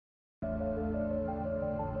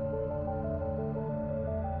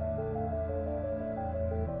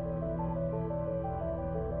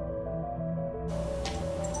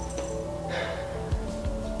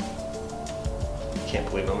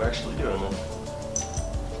believe I'm actually doing this.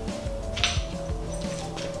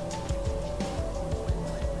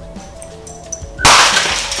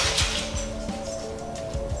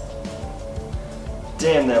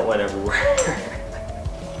 Damn, that went everywhere.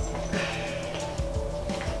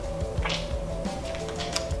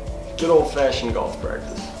 Good old-fashioned golf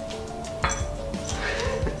practice.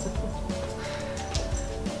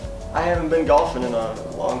 I haven't been golfing in a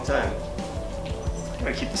long time.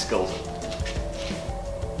 Gotta keep the skills up.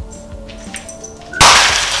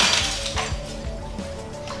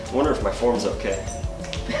 I wonder if my form's okay.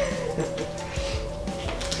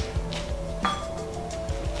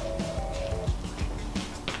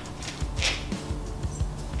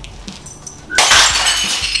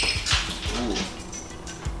 Ooh.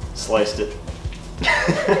 Sliced it.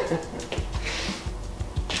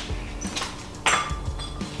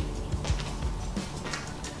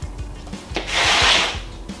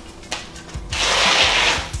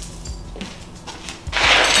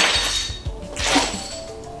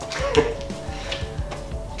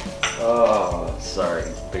 Oh, sorry,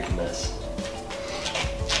 big mess.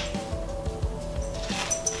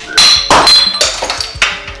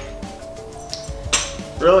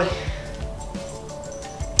 Really?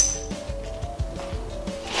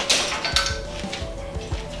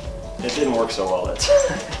 It didn't work so well that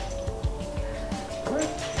time. Alright.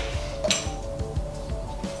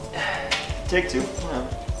 Take two. Yeah.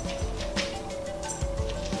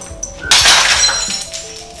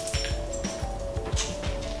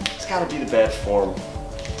 It's gotta be the bad form.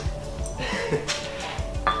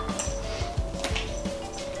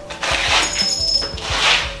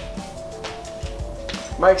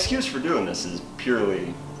 My excuse for doing this is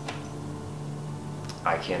purely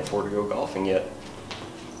I can't afford to go golfing yet.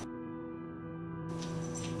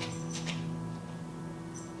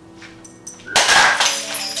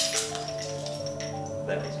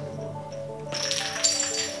 That makes me feel.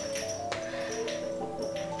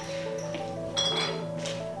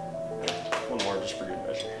 One more just for good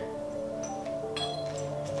measure.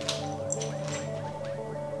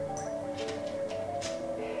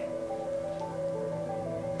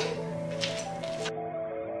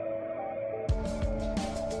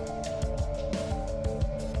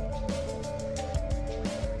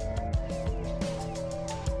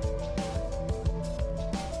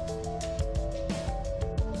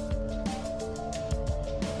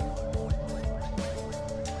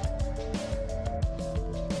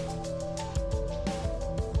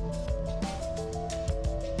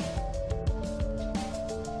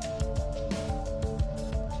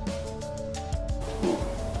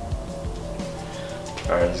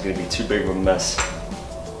 Alright, this is going to be too big of a mess.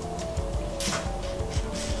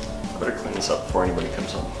 I better clean this up before anybody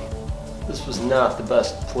comes home. This was not the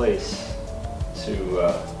best place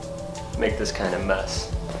to make this kind of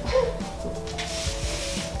mess.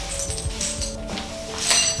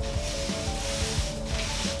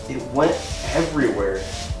 It went everywhere.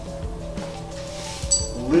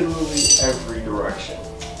 Literally every direction.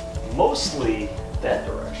 Mostly that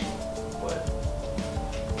direction, but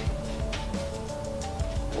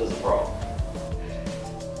it was a problem.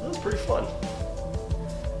 That was pretty fun.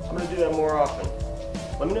 I'm gonna do that more often.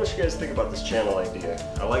 Let me know what you guys think about this channel idea.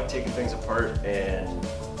 I like taking things apart, and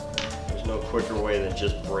there's no quicker way than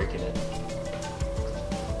just breaking it.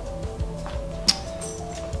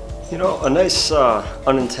 You know, a nice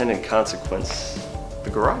unintended consequence. The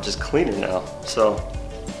garage is cleaner now, so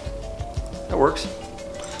that works.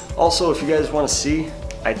 Also, if you guys want to see,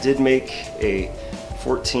 I did make a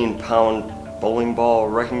 14-pound bowling ball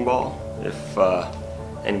wrecking ball. If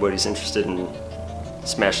anybody's interested in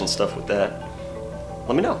smashing stuff with that,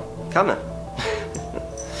 let me know. Comment.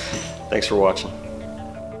 Thanks for watching.